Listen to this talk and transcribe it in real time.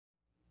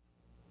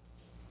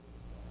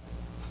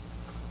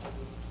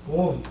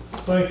want to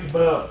think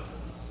about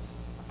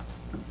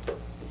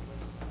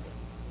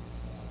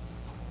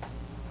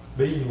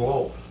being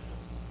lost.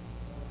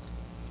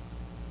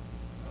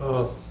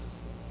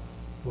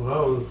 When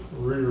I was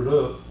reared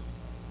up,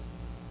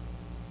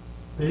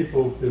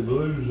 people could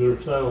lose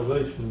their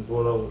salvation, is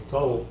what I was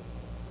taught,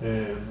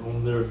 and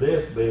on their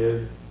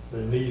deathbed,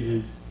 they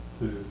needed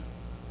to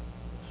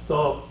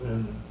stop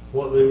in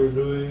what they were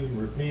doing,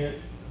 repent,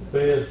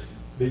 confess,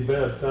 be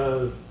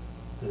baptized,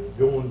 and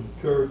go into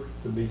church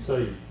to be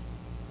saved.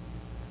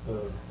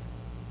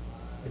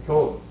 They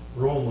call it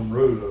Roman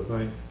Road, I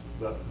think,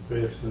 about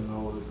confessing and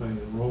all the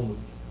things in Romans.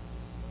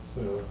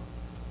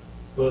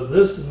 But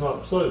this is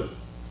not so.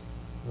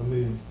 I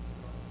mean,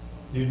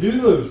 you do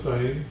those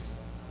things,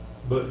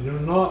 but you're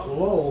not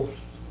lost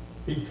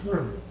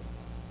eternally.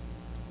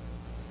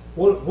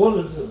 What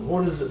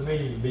does it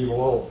mean to be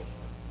lost?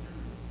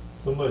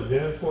 Somebody,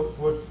 Janice, what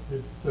do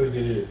you think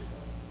it is?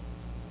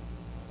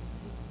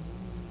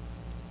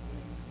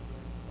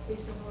 Be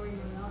somewhere you're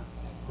not.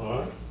 All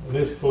right,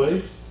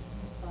 misplaced.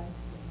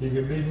 You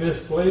can be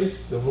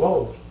misplaced and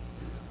lost.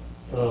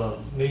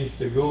 Needs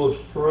to go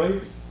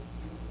astray.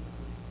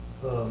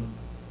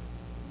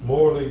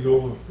 Morally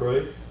going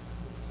astray.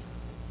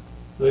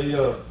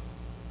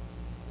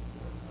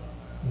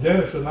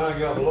 Janice and I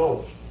got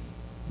lost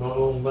not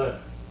long back.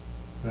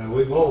 Now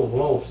we've all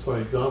lost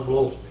things. I've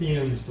lost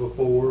pens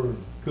before and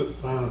couldn't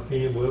find a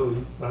pen. Well, you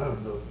can find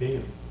another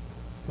pen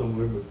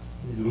somewhere, but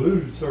you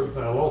lose certain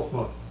things. I lost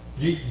my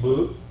Jeep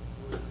book.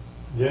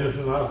 Janice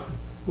and I,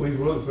 we've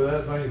looked for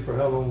that thing for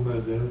how long now,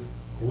 Janice?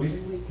 A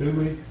week? 2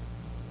 weeks?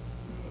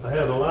 I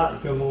had a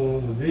light come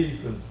on the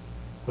Jeep and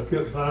I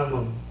couldn't find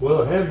my,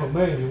 well, I had my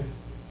manual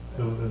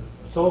and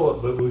saw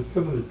it, but we was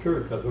coming to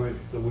church, I think,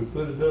 so we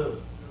put it up.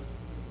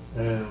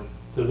 And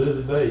to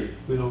this day,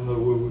 we don't know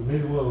where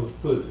neither one of us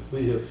put it.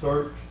 We have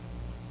searched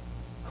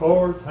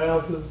cars,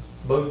 houses,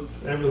 boats,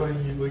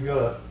 everything we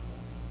got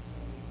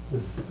to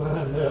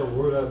find out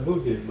where that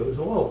book is, but it's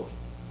lost.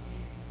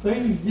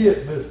 Things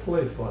get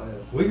misplaced like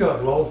that. We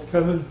got lost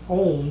coming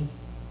home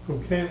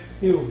from Camp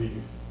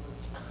Hillview.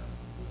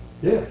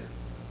 Yeah.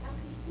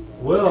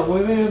 Well, I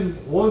went in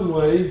one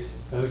way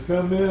and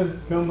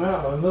come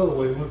out another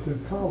way, went through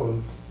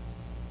Collins,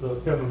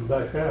 coming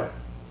back out.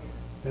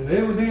 And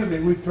evidently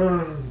we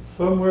turned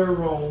somewhere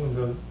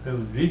wrong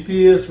and the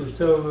GPS was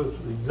telling us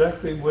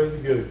exactly the way to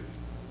go.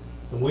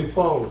 And we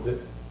followed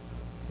it.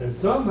 And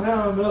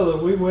somehow or another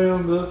we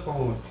wound up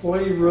on a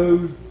clay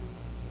road.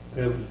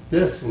 It was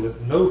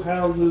desolate, no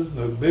houses,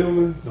 no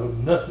buildings, no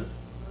nothing.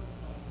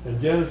 And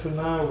Janice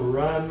and I were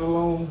riding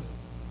along,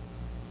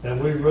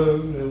 and we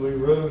rode,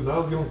 and I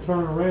was going to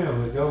turn around,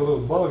 and it got a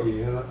little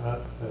boggy, and I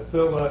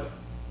felt like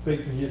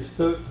fixing to get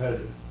stuck, had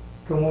to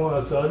come on.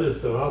 I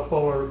just said, I'll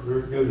follow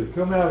her, go to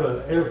come out of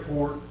the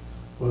airport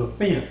with a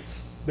fence,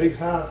 big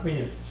high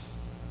fence.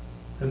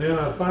 And then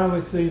I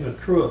finally seen a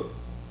truck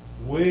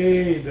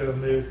way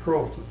down there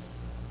across us.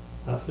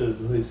 I said,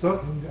 there's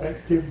something,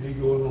 activity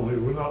going on here.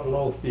 We're not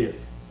lost yet.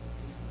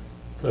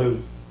 So,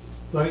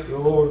 thank the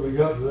Lord we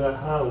got to that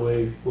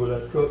highway where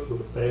that truck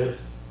was passed.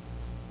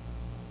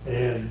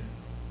 And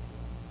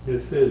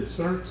it said,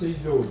 Searcy,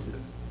 Georgia,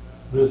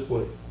 this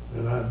way.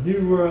 And I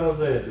knew where I was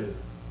at.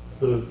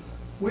 So,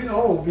 we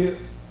all get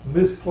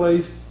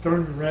misplaced,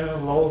 turned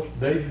around, lost.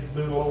 David's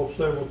been lost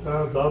several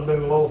times. I've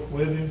been lost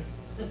with him.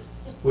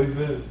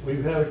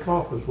 We've had a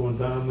conference one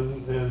time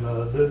in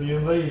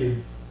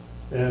WMA,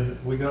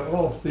 and we got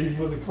lost even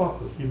with the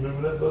conference. You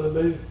remember that, Brother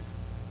David?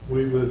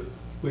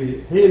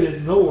 We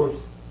headed north,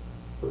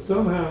 but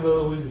somehow or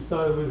another we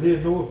decided we'd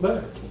head north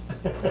back.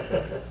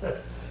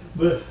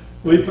 But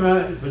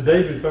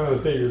David finally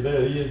figured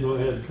that he didn't know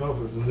he had the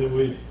conference, and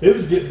then it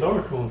was getting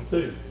dark on us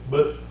too.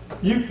 But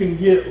you can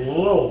get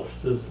lost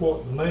is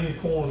what the main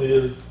point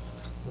is,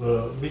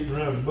 beating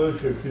around the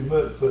bush here too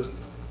much, but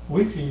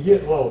we can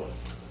get lost.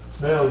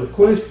 Now the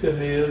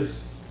question is,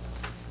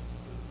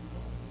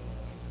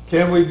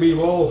 can we be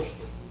lost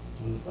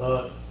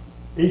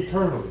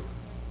eternally?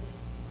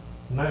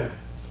 Now.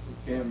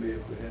 We can be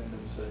if we haven't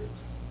been saved.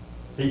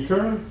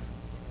 Eternal?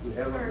 If we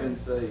haven't been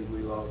saved, we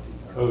lost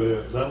eternity. Oh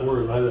yeah, that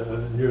word, I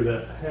didn't hear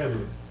that.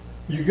 Haven't.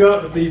 You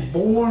got to be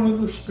born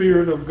of the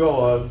Spirit of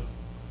God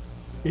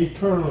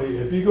eternally.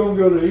 If you're going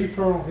to go to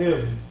eternal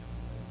heaven,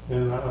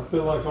 and I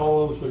feel like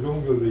all of us are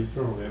going to go to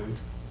eternal heaven,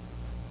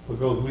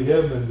 because we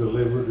have been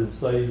delivered and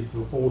saved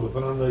before the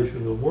foundation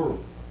of the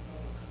world.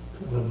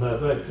 As a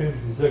matter of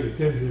fact, 2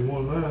 Timothy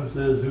 1:9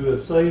 says, who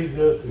has saved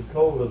us and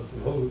called us to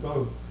Holy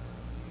God,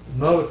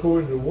 not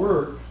according to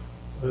works,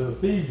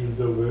 Ephesians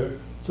over there.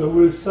 So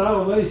with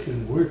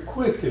salvation, we're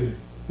quickened.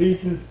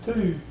 Ephesians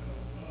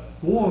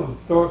 2:1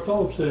 starts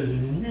off says,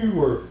 and you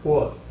were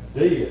what?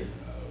 Dead.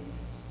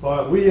 All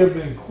right, we have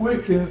been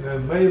quickened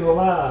and made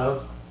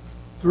alive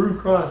through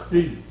Christ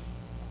Jesus.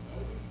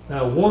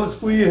 Now,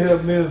 once we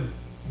have been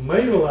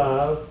made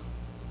alive,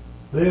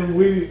 then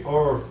we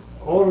are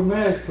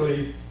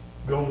automatically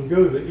going to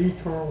go to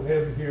eternal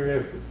heaven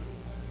hereafter.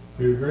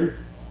 Do you agree?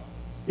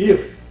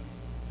 If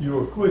you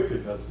are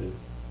quickened, I said.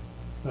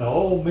 Now,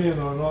 all men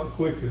are not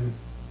quickened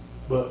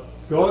But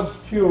God's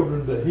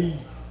children that he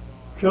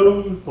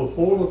chose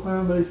before the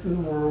foundation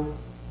of the world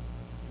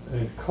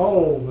and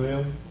called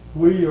them,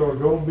 we are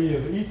going to be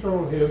in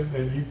eternal heaven,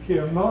 and you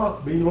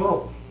cannot be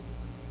lost.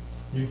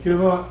 You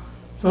cannot.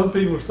 Some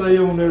people say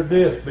on their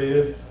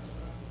deathbed,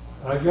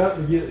 I got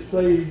to get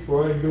saved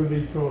before I can go to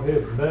eternal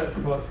heaven. That's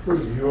not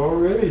true. You're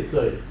already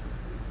saved.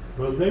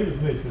 Brother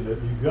David mentioned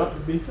that you've got to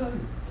be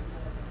saved.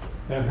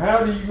 And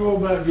how do you go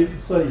about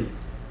getting saved?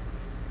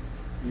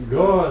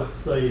 God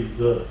saves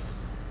us.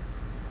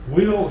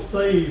 We don't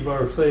save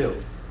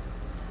ourselves.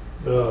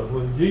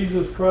 When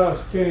Jesus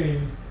Christ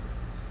came,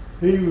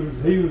 he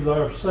was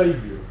our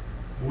Savior.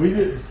 We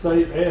didn't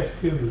ask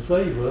him to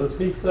save us.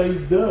 He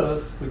saved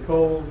us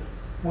because,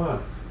 why?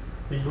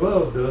 He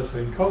loved us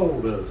and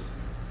called us.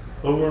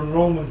 Over in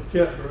Romans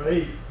chapter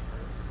 8,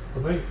 I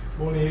think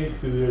 28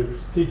 through there,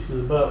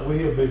 teaches about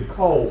we have been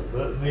called.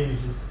 That means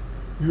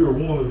you're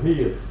one of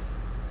his.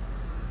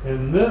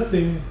 And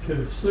nothing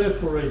can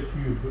separate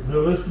you. But now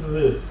listen to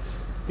this.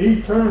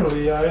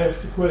 Eternally, I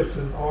asked the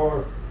question,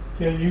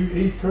 can you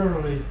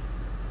eternally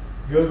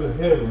go to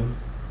heaven?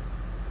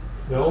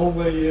 The only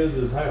way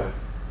is how?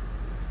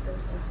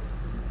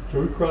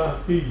 Through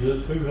Christ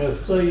Jesus, who has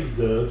saved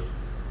us,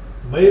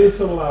 made us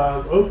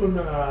alive, opened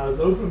our eyes,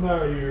 opened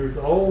our ears,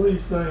 all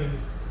these things.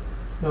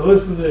 Now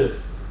listen to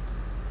this.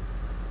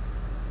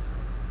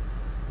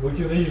 We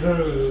can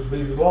eternally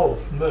be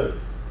lost, no.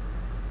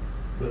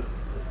 But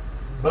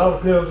the Bible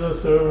tells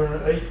us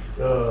over in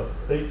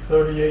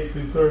 8:38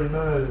 through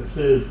 39, it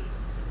says,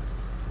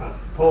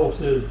 Paul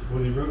says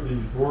when he wrote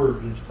these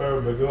words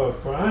inspired by God,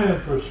 for I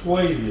am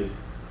persuaded,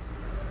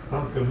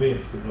 I'm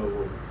convinced in other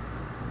words.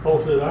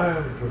 Paul said, I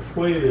am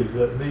persuaded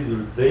that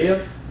neither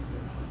death,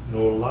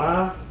 nor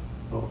life,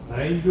 nor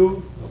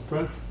angel, nor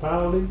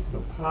principality,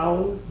 nor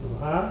power, nor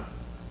height,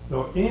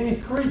 nor any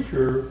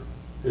creature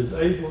is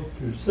able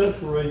to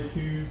separate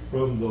you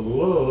from the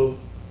love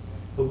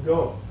of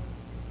God.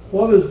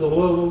 What is the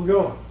love of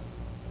God?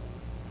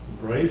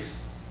 Grace.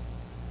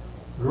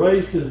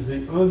 Grace is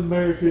the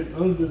unmerited,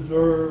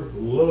 undeserved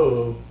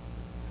love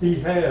he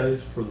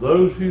has for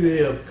those who he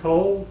has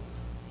called,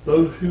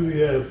 those who he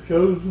has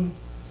chosen,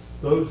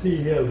 those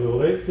he has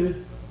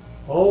elected.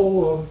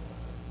 All of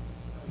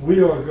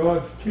we are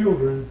God's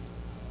children,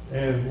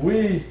 and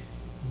we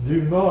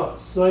do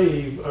not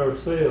save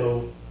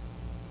ourselves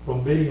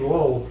from being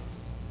lost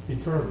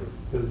eternally.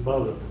 It's by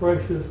the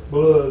precious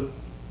blood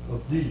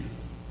of Jesus,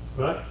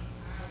 right?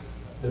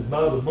 It's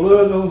by the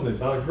blood only,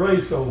 by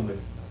grace only,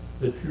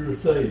 that you're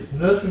saved.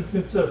 Nothing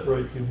can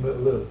separate you from that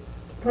love.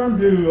 Turn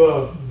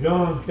to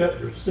John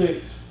chapter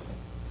 6.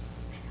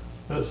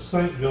 That's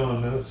St.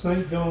 John now.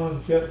 St.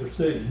 John chapter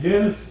 6.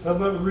 Janice, how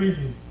about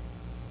reading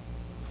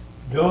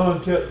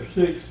John chapter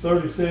 6,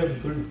 37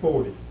 through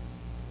 40?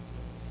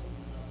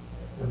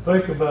 And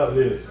think about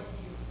this.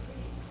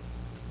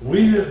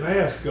 We didn't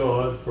ask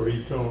God for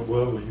eternal,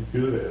 well, you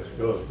could ask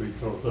God for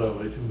eternal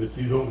salvation, but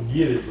you don't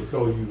get it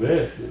because you've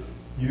asked it.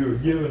 You are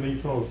given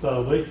eternal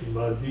salvation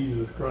by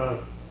Jesus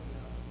Christ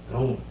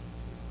only.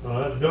 All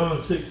right,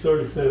 John 6,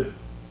 37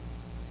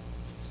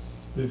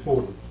 through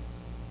 40.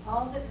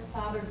 All that the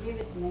Father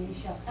giveth me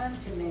shall come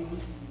to me,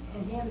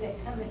 and him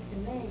that cometh to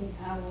me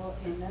I will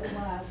in no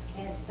wise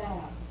cast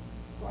out.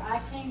 For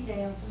I came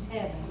down from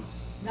heaven,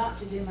 not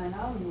to do mine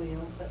own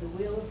will, but the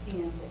will of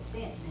him that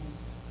sent me.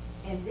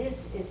 And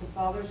this is the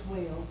Father's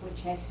will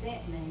which hath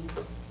sent me,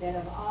 that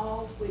of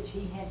all which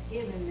he hath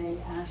given me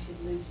I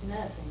should lose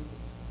nothing,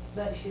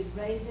 but should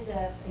raise it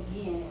up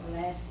again at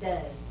the last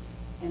day.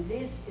 And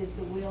this is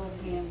the will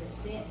of him that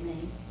sent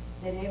me,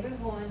 that every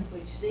one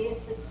which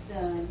seeth the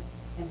Son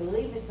and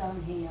believeth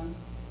on him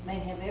may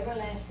have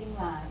everlasting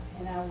life,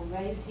 and I will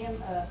raise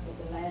him up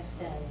at the last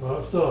day.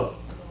 Right, stop.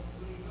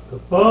 The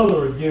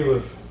Father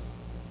giveth,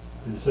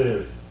 it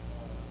says,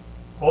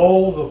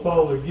 all the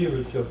Father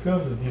giveth shall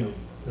come to him.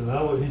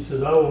 And he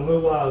says, I will no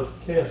wise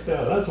cast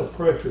out. That's a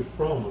precious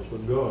promise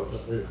of God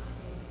right there.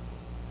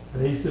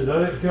 And he says,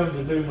 I didn't come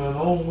to do mine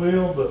own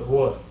will, but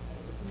what?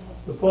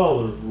 The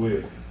Father's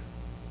will.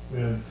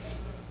 And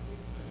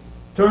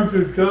turn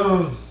to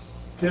John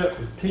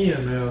chapter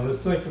 10 now.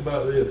 Let's think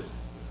about this.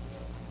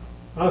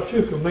 I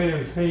shook a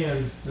man's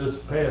hand this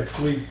past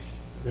week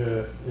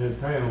in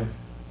town.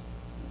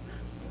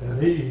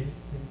 And he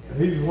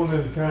was one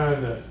of them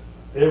kind that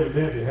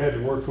evidently had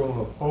to work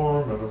on a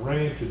farm and a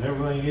ranch and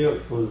everything else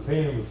because his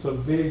hand was so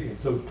big and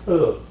so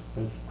tough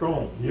and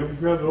strong. You ever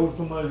grab it over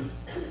somebody's?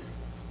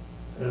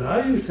 And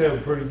I used to have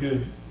a pretty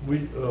good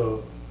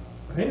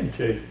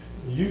handshake.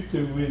 Used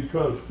to, we'd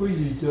try to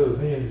squeeze each other's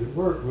hands at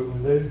work, wouldn't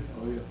we, David?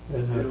 Oh, yeah.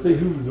 And see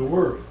who was the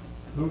worst,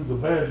 who was the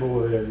bad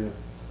boy out there.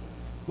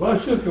 Well, I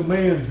shook a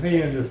man's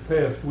hand this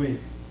past week,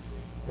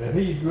 and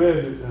he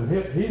grabbed it,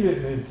 and he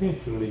didn't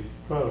intentionally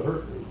try to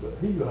hurt me, but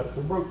he like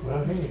to broke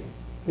my hand.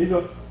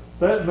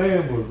 That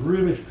man was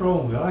really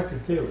strong, I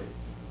could tell it.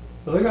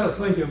 But I got to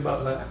think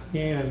about that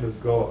hand of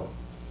God.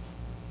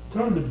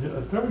 Turn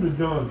to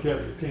John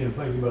chapter 10.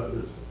 Think about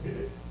this.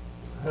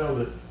 How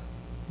that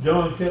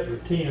John chapter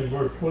 10,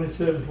 verse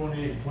 27,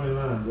 28, and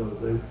 29, brother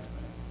David.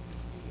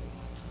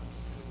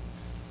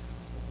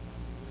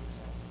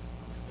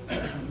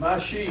 My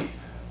sheep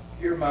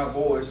hear my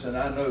voice, and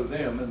I know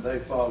them, and they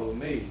follow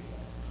me.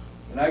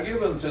 And I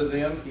give unto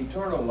them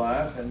eternal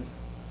life, and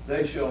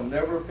they shall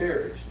never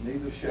perish,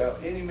 neither shall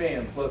any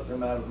man pluck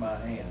them out of my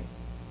hand.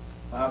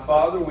 My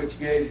Father which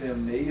gave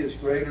them me is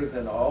greater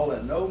than all,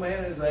 and no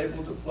man is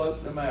able to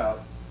pluck them out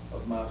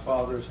of my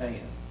Father's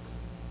hand.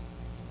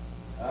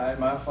 I and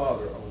my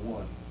Father are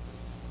one.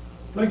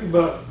 Think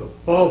about the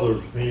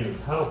Father's hand,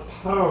 how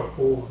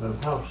powerful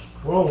and how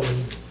strong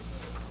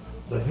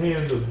the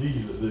hand of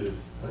Jesus is,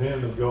 the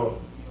hand of God.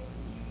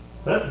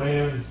 That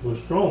man was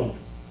strong,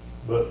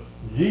 but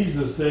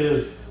Jesus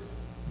says,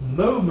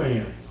 no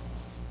man,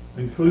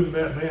 including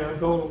that man I'm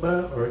talking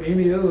about, or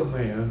any other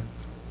man,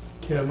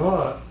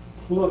 cannot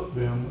pluck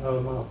them out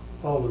of my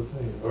Father's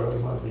hand, or out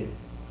of my hand.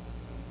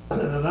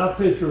 And I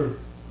picture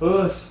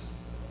us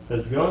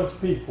as God's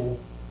people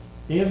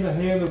in the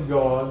hand of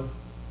God,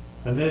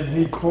 and then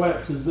he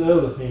collapses the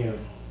other hand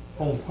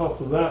on top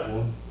of that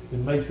one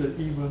and makes it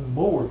even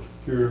more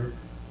secure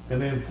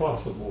and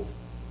impossible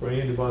for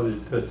anybody to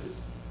touch it.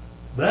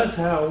 That's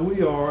how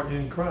we are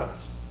in Christ.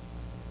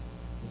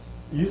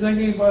 You think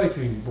anybody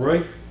can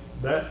break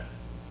that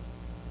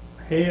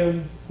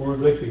hand where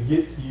they could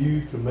get to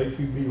you to make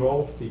you be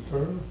lost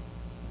eternally?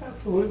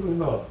 Absolutely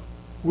not.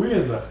 We're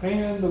in the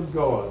hand of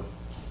God.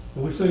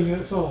 And we sing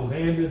that song,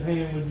 Hand in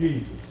Hand with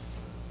Jesus.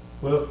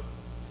 Well,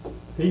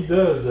 he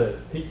does that.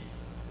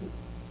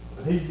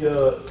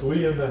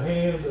 We in the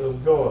hand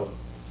of God.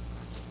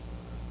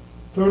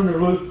 Turn to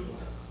Luke.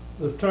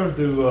 Let's turn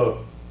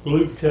to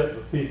Luke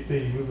chapter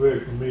 15. We're very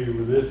familiar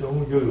with this. I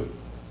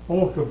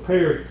want to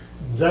compare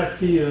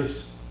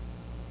Zacchaeus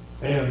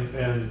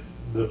and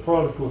the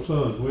prodigal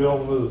sons. We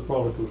all know the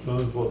prodigal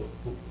sons,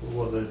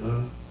 what they've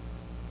done.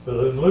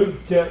 But in Luke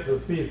chapter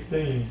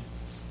 15,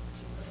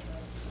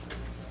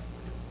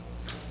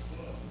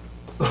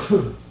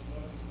 in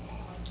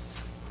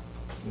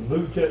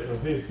Luke chapter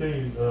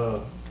 15,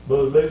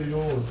 Brother David, you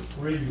want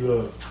to read,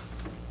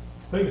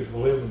 I think it's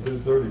 11 through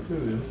 32,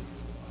 isn't it?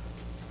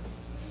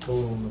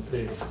 Hold on the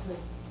text.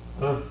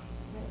 Huh?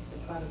 That's the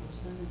prodigal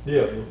son.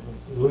 Yeah,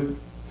 Luke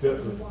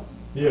chapter,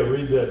 yeah,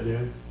 read that,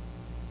 Dan.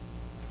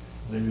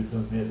 Maybe it's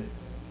unhit.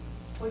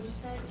 What'd you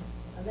say?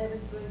 11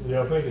 through?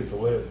 Yeah, I think it's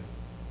 11.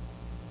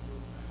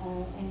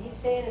 And he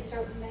said, a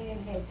certain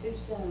man had 2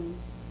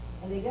 sons,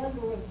 and the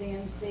younger of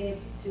them said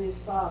to his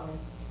father,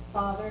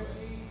 Father,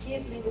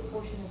 give me the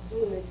portion of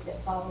goods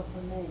that falleth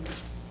from me.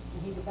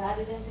 And he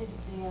divided unto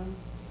them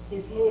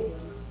his living.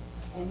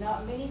 And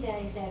not many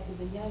days after,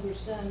 the younger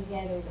son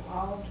gathered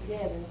all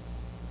together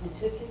and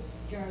took his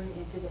journey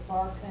into the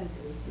far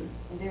country,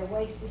 and there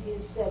wasted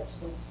his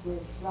substance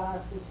with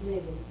riotous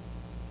living.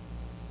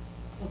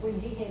 And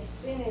when he had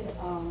spent it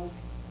all,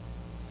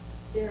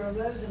 there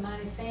arose a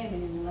mighty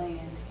famine in the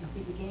land, and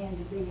he began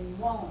to be in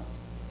want.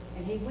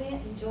 And he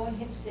went and joined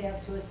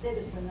himself to a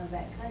citizen of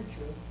that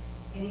country,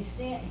 and he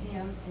sent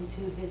him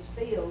into his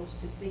fields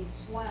to feed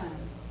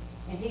swine.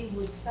 And he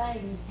would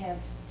fain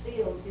have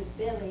filled his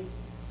belly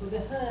with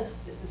the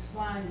husk that the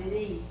swine did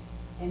eat,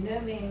 and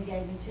no man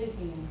gave unto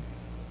him.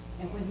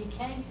 And when he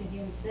came to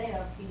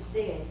himself, he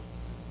said,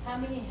 How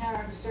many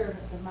hired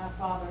servants of my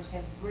father's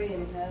have bread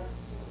enough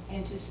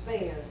and to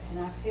spare, and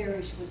I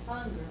perish with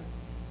hunger?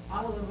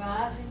 I will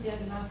arise and go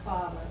to my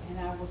father, and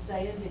I will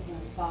say unto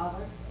him,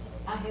 Father,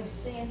 I have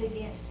sinned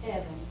against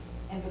heaven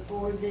and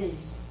before thee,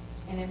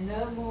 and am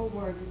no more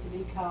worthy to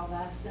be called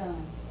thy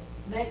son.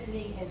 Make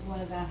me as one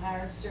of thy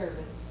hired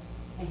servants.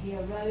 And he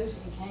arose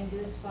and came to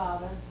his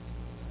father.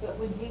 But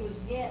when he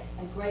was yet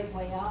a great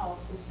way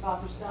off, his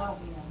father saw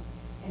him,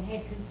 and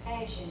had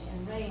compassion,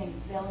 and ran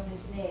and fell on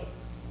his neck,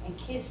 and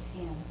kissed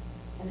him.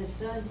 And the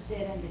son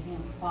said unto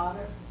him,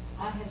 Father,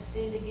 I have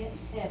sinned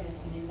against heaven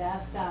and in thy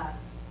sight,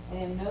 and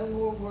am no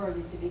more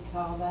worthy to be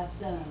called thy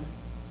son.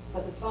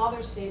 But the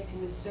father said to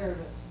his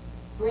servants,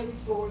 Bring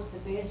forth the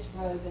best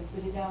robe, and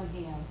put it on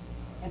him,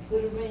 and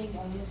put a ring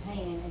on his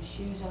hand, and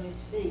shoes on his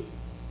feet,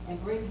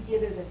 and bring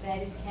hither the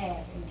fatted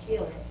calf, and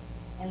kill it,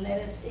 and let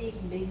us eat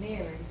and be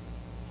merry.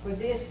 For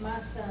this my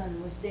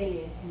son was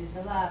dead, and is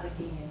alive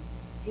again.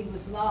 He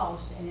was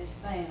lost, and is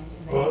found.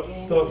 And they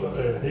began to be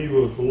merry. He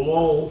was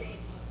lost,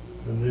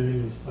 and then he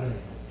was found.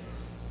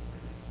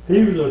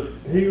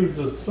 He was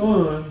a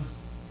son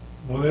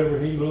whenever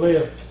he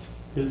left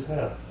his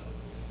house,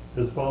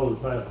 his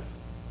father's house.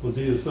 Was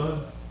he a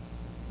son?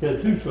 He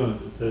had 2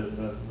 sons, it says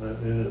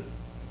in the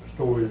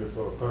story of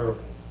our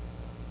parable.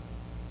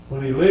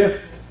 When he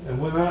left and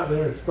went out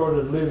there and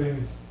started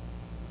living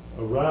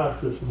a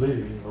riotous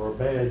living or a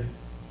bad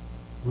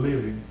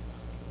living,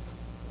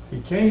 he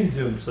came to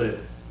himself.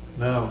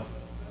 Now,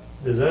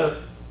 is that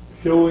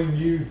showing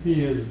you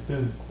he has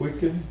been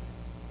quickened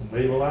and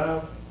made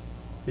alive?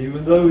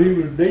 Even though he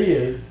was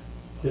dead,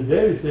 his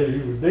daddy said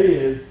he was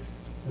dead,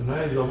 and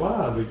now he's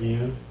alive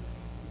again.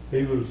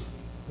 He was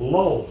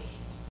lost.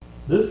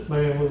 This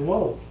man was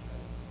lost.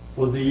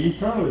 Was he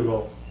eternally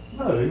lost?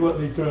 No, he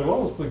wasn't eternally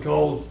lost,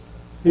 because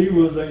he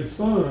was a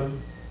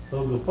son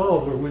of the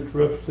Father, which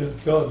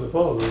represents God the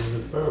Father in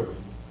this parable.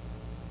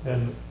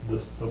 And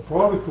the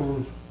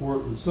prodigals were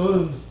the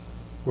sons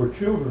were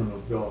children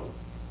of God.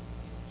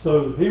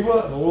 So he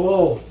wasn't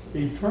lost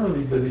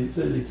eternally, but he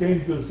said he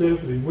came to himself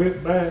and he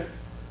went back,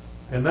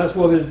 and that's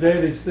what his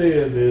daddy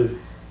said is,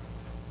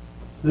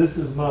 this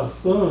is my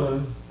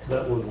son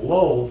that was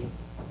lost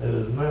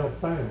and is now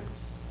found.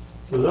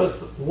 So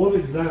that's one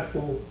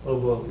example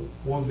of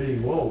one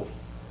being lost.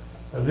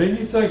 And then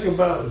you think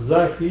about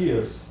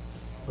Zacchaeus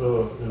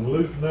in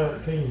Luke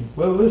 19.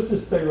 Well, let's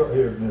just stay right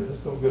here a minute.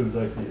 Let's don't go to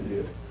Zacchaeus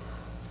yet.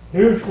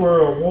 Here's where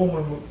a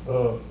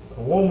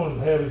woman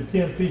having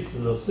 10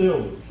 pieces of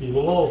silver, she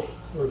lost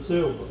her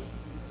silver.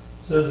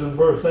 It says in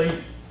verse 8,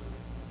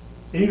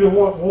 either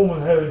what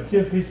woman having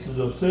 10 pieces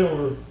of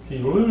silver, she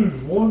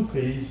lose one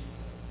piece,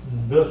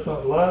 and does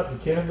not light the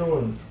candle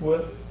and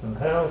sweat in the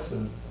house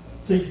and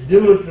seek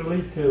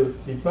diligently till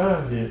she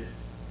find it.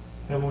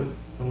 And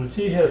when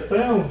she had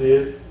found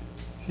it,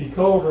 she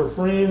called her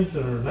friends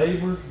and her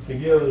neighbors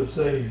together,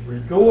 saying,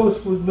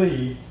 rejoice with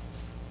me,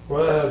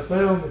 for I have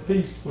found the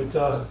piece which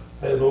I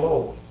had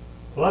lost.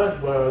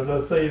 Likewise,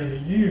 I say unto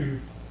you,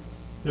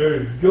 there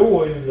is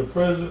joy in the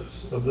presence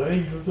of the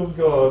angels of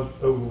God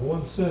over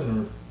one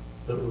sinner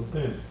that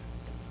repents.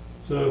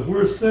 So if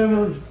we're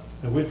sinners,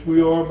 in which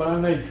we are by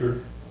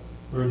nature,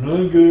 we're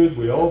none good,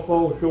 we all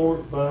fall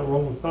short, by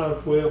Romans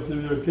 5:12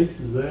 through there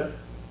teaches that.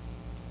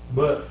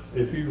 But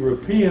if you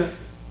repent,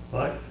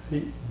 like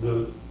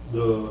the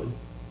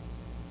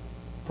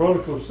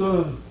prodigal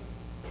son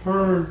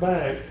turned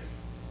back,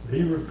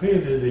 he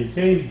repented, he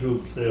came to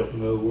himself,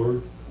 in other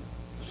words.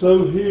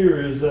 So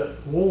here is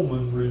that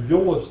woman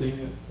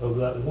rejoicing of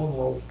that one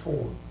lost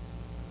coin.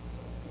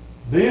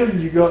 Then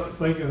I got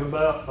thinking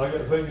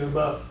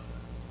about,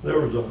 there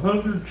was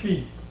 100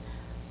 sheep,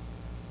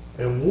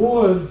 and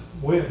one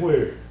went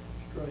where?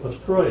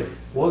 Astray.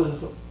 What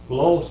does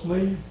lost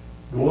mean?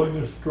 Going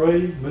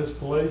astray,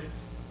 misplaced.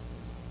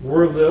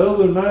 Were the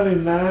other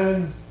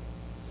 99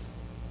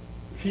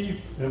 sheep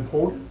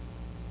important?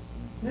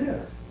 Yeah,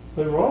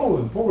 they were all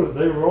important.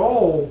 They were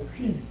all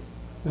sheep.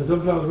 And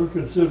sometimes we're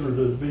considered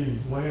as being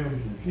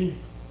lambs and sheep.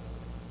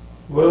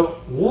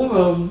 Well, one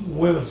of them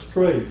went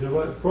astray, just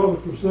like the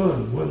prodigal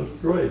son went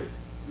astray.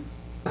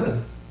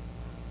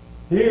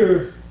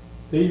 Here,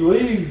 he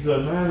leaves the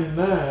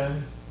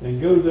 99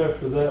 and goes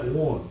after that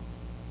one.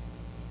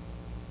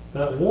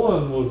 That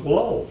one was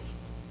lost.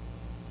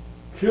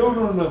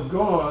 Children of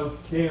God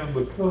can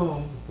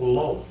become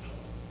lost.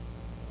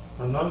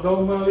 I'm not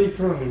talking about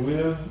eternally. We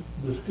haven't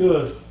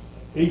discussed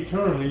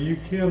eternally. You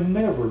can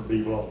never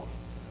be lost.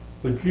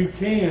 But you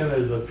can,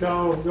 as a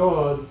child of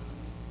God,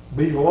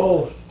 be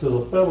lost to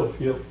the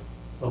fellowship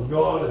of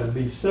God and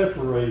be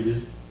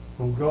separated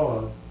from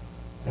God.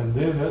 And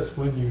then that's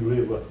when you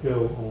live a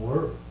hell on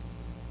earth.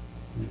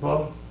 You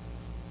follow?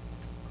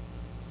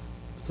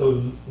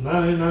 So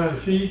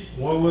 99 sheep,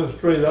 one went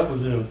astray, that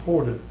was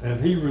important.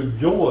 And he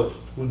rejoiced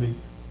when he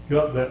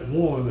got that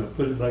one and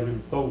put it back in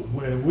the fold.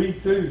 And we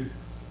too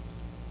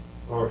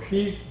are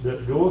sheep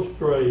that go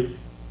astray,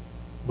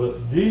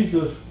 but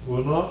Jesus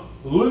will not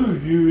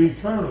lose you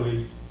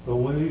eternally, but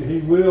when he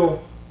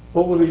will,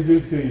 what will he do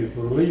to you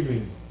for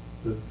leaving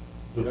the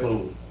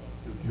fold?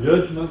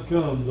 Judgment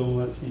comes on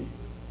that sheep.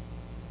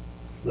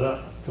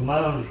 That, to my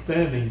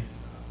understanding,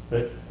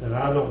 that, and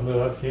I don't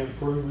know, I can't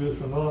prove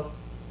this or not,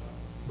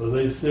 but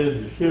they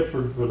said the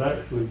shepherds would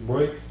actually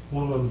break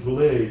one of them's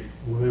leg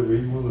whenever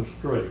he went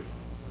astray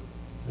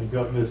and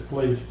got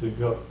misplaced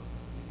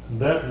and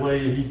that way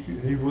he'd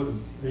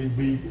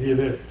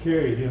have to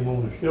carry him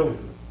on the shoulder.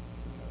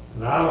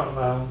 And I don't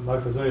know,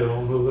 like I say, I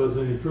don't know if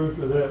there's any truth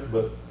to that,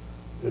 but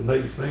it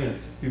makes sense.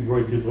 If you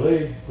break his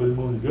leg, put him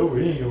on the shoulder,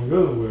 he ain't gonna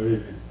go nowhere,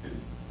 is he?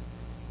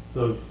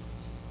 So,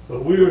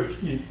 but we're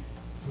sheep.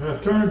 Now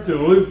turn to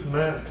Luke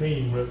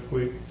 19 real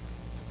quick.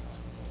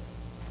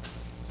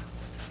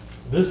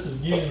 This is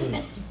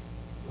giving,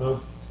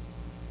 oh,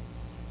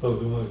 the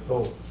one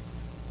called.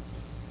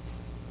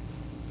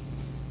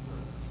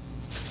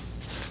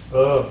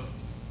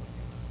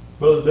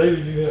 Brother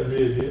David, you haven't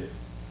read it.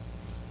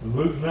 In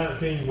Luke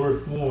 19,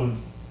 verse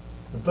 1,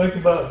 and think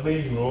about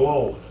being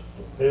lost.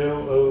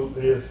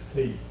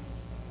 L-O-S-T.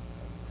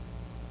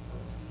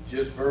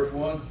 Just verse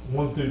 1?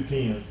 1 through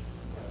 10.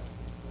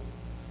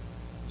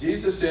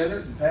 Jesus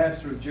entered and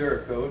passed through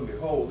Jericho, and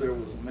behold, there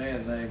was a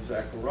man named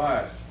Zacchaeus,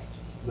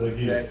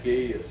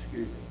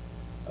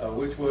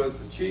 which was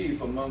the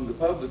chief among the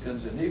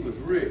publicans, and he was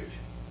rich.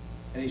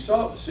 And he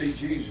sought to see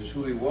Jesus,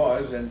 who he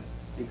was, and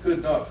he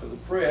could not for the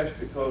press,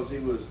 because he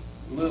was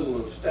little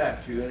of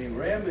stature. And he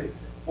ran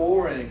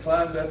before, and he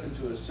climbed up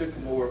into a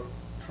sycamore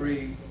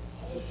tree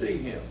to see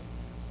him,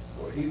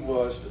 for he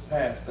was to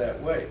pass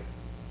that way.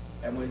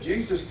 And when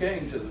Jesus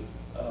came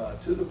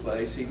to the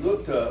place, he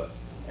looked up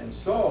and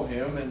saw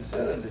him, and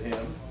said unto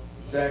him,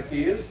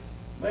 Zacchaeus,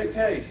 make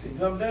haste and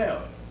come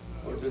down,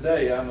 for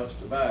today I must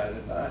abide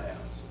in thy house.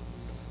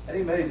 And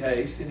he made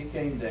haste, and he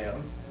came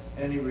down,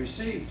 and he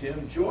received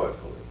him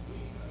joyfully.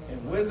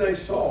 And when they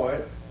saw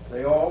it,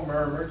 they all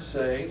murmured,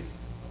 saying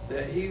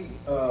that he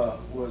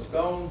was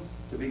gone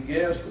to be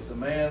guest with the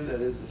man that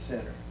is a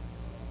sinner.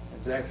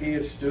 And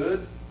Zacchaeus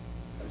stood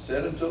and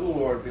said unto the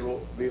Lord,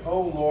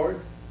 Behold,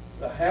 Lord,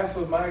 the half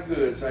of my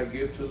goods I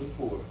give to the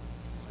poor.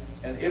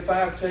 And if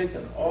I've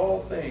taken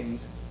all things,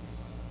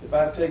 if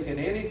I've taken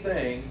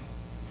anything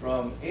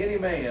from any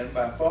man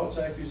by false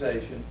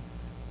accusation,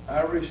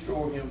 I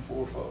restore him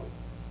fourfold.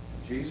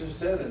 And Jesus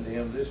said unto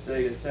him, this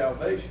day is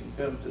salvation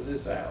come to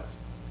this house.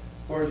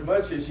 For as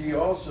much as he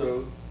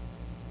also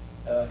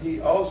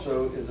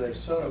is a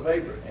son of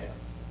Abraham.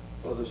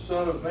 For the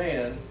Son of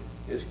Man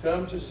is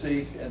come to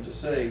seek and to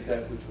save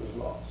that which was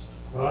lost.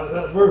 All right,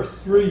 that verse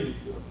 3,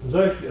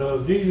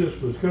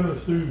 Jesus was coming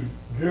through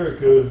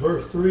Jericho, and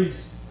verse 3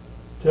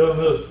 telling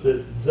us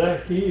that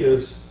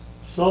Zacchaeus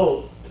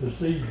sought to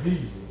see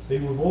Jesus. He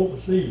would want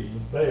to see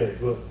him bad,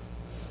 but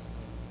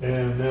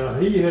and now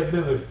he had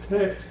been a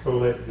tax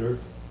collector,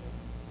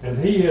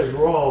 and he had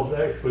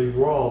actually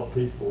robbed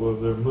people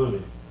of their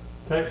money.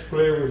 Tax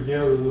collector would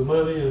gather the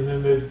money, and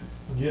then they'd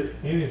get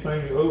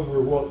anything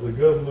over what the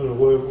government or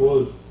whatever it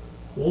was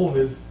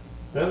wanted,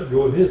 that would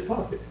go in his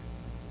pocket.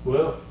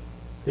 Well,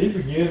 he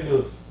began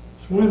to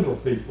swindle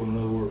people, in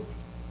other words.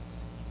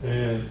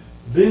 And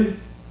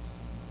then,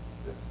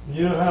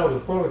 you know how the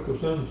prodigal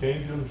son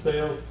came to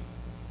himself,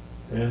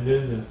 and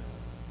then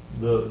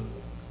the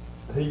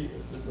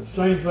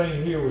same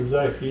thing here with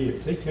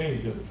Zacchaeus. He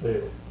came to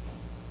himself.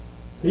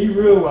 He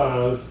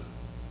realized,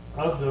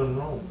 I've done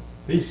wrong.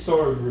 He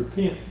started to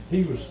repent.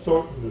 He was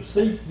starting to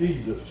seek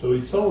Jesus. So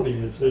he sought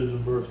him, it says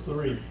in verse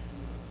 3.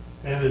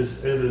 And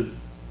as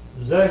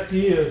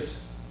Zacchaeus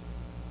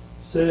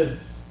said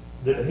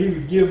that he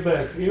would give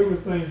back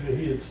everything that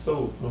he had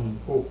stole from the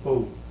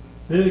fourfold.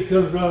 Then it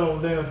comes right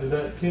on down to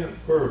that 10th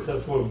verse.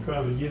 That's what I'm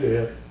trying to get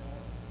at.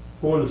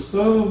 For the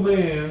Son of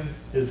Man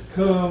is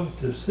come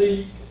to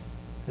seek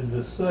and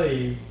to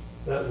save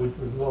that which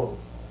was lost.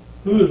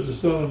 Who is the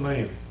Son of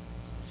Man?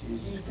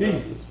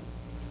 Jesus.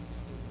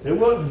 It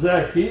wasn't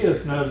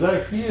Zacchaeus. Now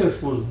Zacchaeus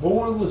was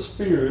born of the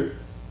Spirit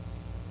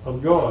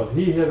of God.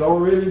 He had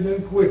already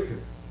been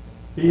quickened.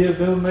 He had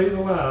been made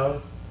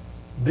alive.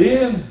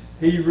 Then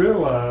he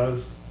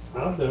realized,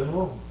 I've done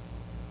wrong.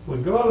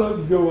 When God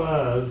opens your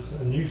eyes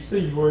and you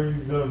see where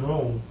you've done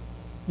wrong,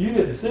 you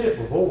didn't see it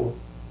before.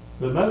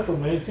 The natural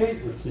man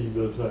can't receive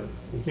those things.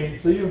 He can't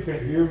see them,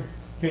 can't hear them,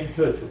 can't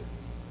touch them.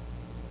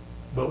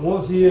 But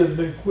once he has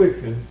been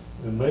quickened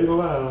and made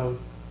alive,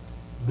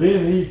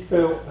 then he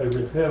had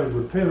a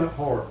repentant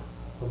heart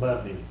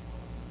about him.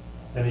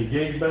 And he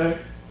gave back.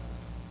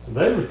 And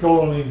they were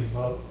calling him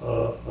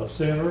a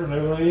sinner and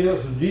everything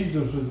else, and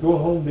Jesus was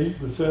going home to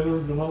eat with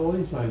sinners and all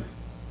these things.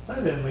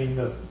 That didn't mean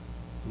nothing.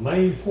 The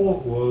main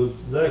point was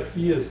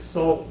Zacchaeus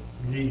sought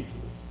Jesus.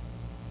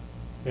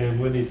 And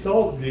when he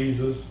sought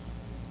Jesus,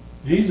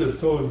 Jesus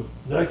told him,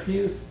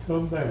 Zacchaeus,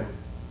 come down.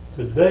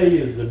 Today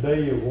is the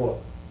day of what?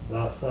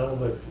 Thy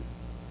salvation.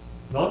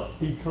 Not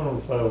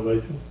eternal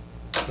salvation.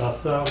 Thy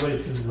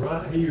salvation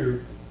right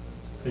here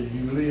as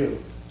you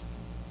live.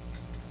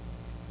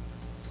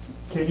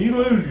 Can you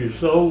lose your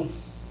soul?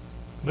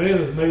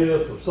 Man is made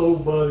up of soul,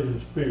 body,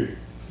 and spirit.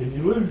 Can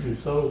you lose your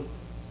soul?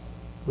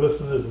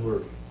 Listen to this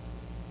verse.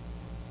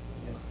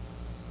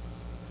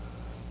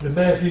 In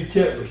Matthew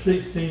chapter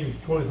 16,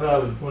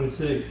 25 and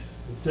 26, it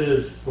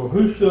says, For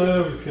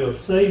whosoever shall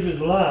save his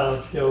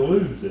life shall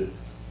lose it.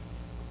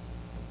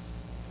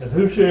 And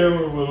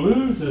whosoever will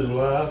lose his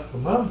life for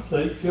my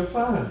sake shall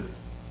find it.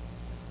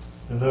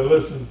 And now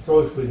listen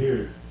closely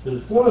here.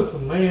 It says, What if a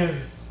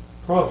man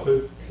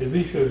profit if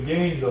he shall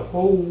gain the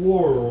whole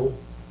world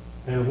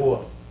and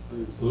what?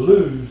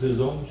 Lose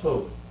his own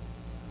soul.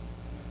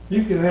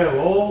 You can have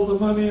all the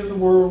money in the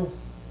world,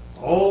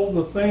 all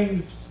the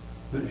things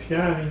that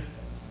shine,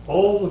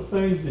 all the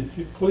things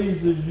that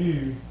pleases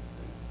you,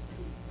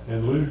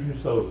 and lose your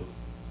soul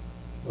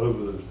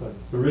over those things.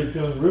 The rich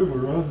young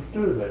ruler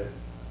understood that.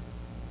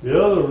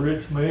 The other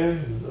rich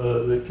man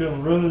that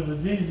come running to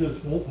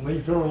Jesus wanting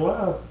eternal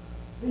life,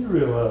 he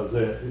realized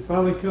that. He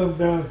finally come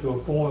down to a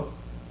point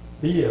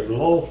he had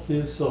lost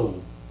his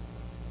soul.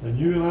 And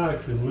you and I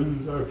can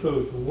lose our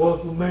soul. So what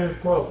if a man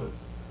profit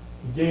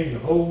to gain the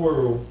whole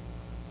world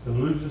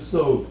and lose his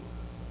soul?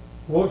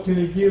 What can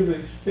he give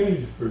in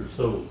exchange for his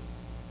soul?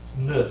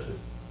 Nothing.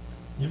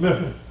 You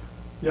remember?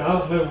 Yeah, I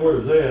don't remember where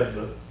it's at,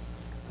 but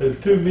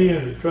there's two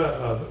men that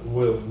tried,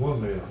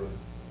 one man.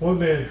 One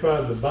man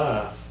tried to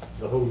buy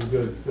the Holy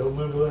Ghost. Y'all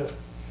remember that?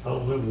 I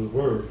don't remember the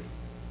words.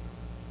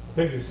 I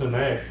think it's in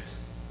Acts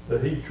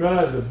that he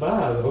tried to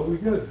buy the Holy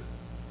Ghost.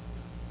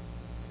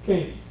 You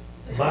can't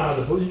buy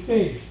you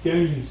can't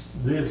exchange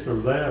this or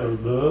that or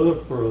the other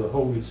for the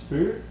Holy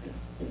Spirit.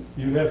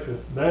 You have to,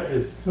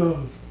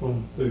 comes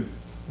from who?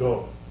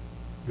 God.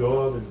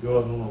 God and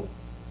God alone.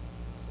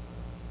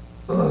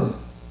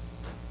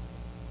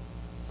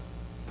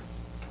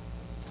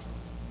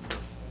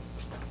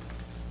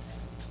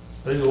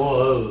 There's a lot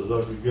of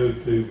others I could go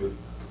to,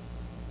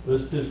 but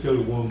let's just go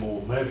to one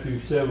more. Matthew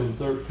 7,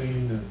 13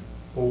 and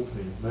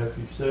 14.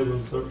 Matthew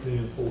 7, 13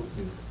 and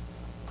 14.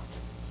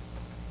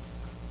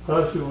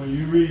 Tasha, will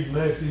you read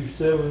Matthew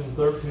 7,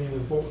 13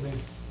 and 14? Yes,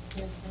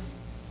 sir.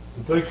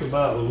 And think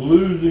about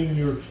losing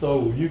your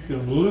soul. You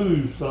can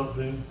lose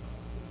something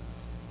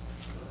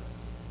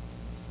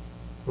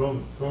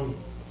from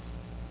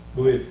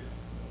Go ahead.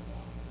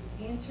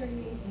 Enter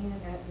ye in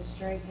at the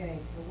straight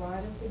gate, for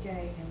wide is the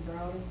gate, and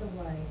broad is the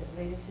way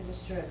that leadeth to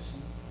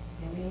destruction,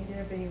 and many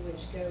there be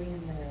which go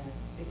in thereat.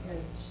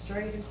 Because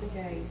straight is the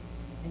gate,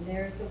 and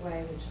narrow is the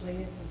way which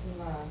leadeth unto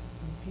life,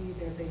 and few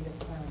there be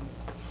that find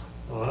it.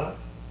 All right.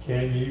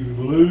 Can you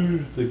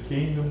lose the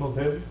kingdom of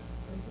heaven?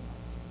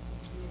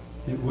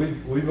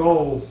 We've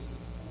all,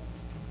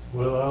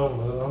 well, I don't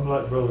know, I'm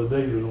like Brother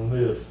David on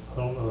this. I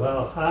don't know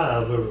how high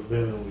I've ever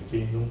been on the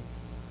kingdom,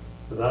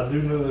 but I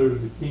do know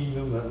there's a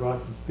kingdom, that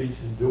righteous peace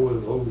and joy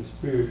of the Holy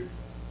Spirit,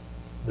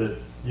 that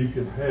you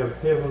can have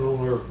heaven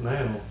on earth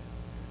now,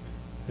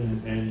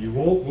 and you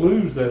won't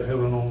lose that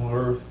heaven on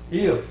earth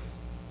if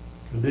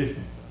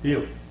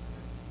you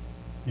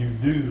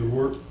do the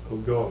work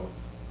of God.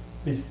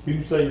 You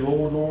can say,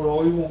 Lord, Lord,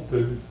 all you want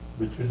to,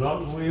 but you're not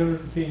going to enter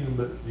the kingdom,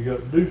 but you got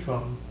to do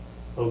something.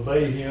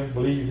 Obey Him,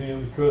 believe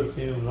Him, trust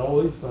Him, and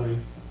all these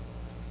things.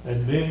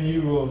 And then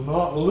you will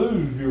not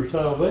lose your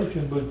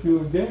salvation, but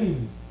you'll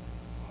gain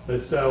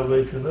the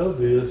salvation of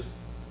this.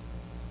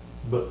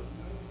 But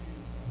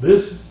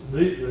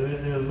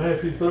in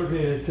Matthew 13,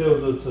 it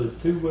tells us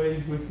there's two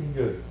ways we can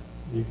go.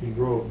 You can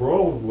go a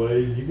broad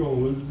way, and you're going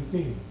to lose the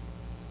kingdom.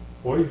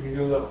 Or you can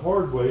go that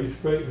hard way,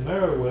 straight and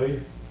narrow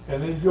way,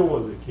 and enjoy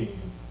the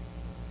kingdom.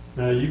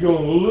 Now, you're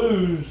going to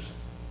lose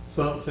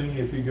something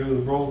if you go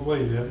the broad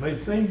way. Now, it may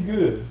seem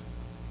good,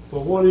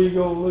 but what are you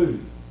going to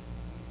lose?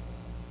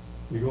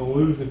 You're going to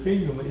lose the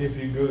kingdom if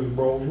you go the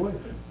broad way.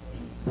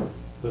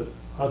 But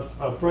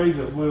I pray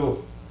that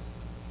we'll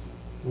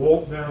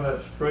walk down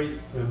that straight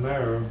and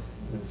narrow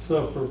and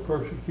suffer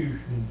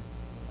persecution,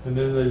 and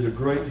then there's a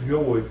great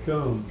joy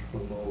comes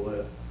from all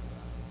that.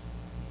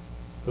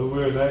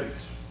 Over in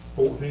Acts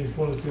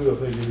 14:22, I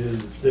think it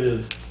is, it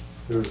says,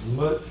 there's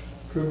much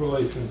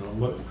tribulation or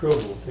much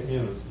trouble to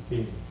enter the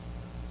kingdom.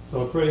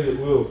 So I pray that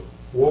we'll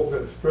walk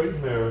that straight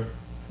and narrow,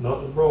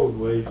 not the broad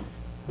way,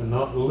 and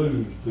not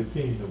lose the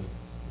kingdom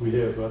we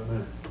have right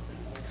now.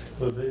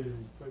 So David,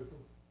 pray for